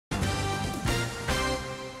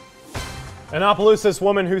An Opelousas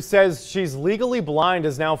woman who says she's legally blind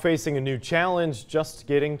is now facing a new challenge just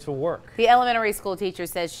getting to work. The elementary school teacher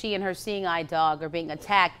says she and her seeing eye dog are being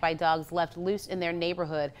attacked by dogs left loose in their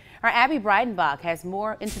neighborhood. Our Abby Breidenbach has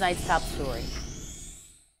more in tonight's top story.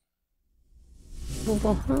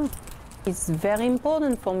 It's very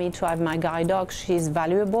important for me to have my guide dog. She's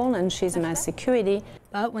valuable and she's my security.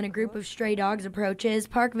 But when a group of stray dogs approaches,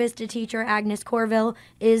 Park Vista teacher Agnes Corville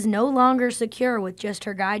is no longer secure with just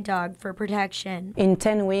her guide dog for protection. In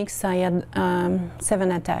 10 weeks, I had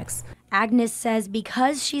 7 attacks. Agnes says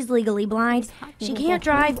because she's legally blind, she can't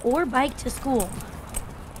drive or bike to school.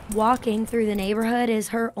 Walking through the neighborhood is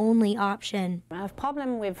her only option. I have a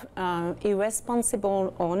problem with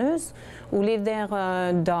irresponsible owners who leave their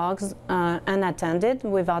dogs unattended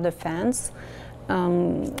without a fence,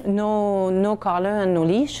 no collar and no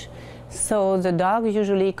leash. So the dog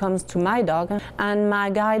usually comes to my dog, and my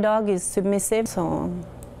guide dog is submissive, so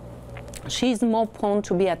she's more prone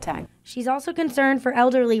to be attacked. She's also concerned for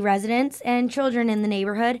elderly residents and children in the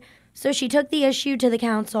neighborhood, so she took the issue to the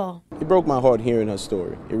council. It broke my heart hearing her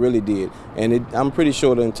story. It really did. And I'm pretty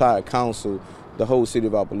sure the entire council, the whole city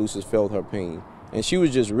of Opelousas, felt her pain. And she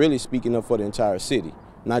was just really speaking up for the entire city,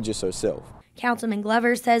 not just herself. Councilman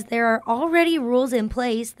Glover says there are already rules in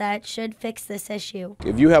place that should fix this issue.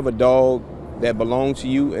 If you have a dog that belongs to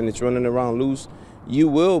you and it's running around loose, you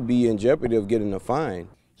will be in jeopardy of getting a fine.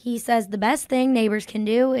 He says the best thing neighbors can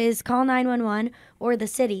do is call 911 or the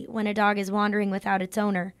city when a dog is wandering without its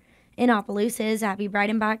owner. In Opelousas, Abby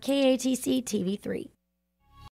Breidenbach, KATC TV3.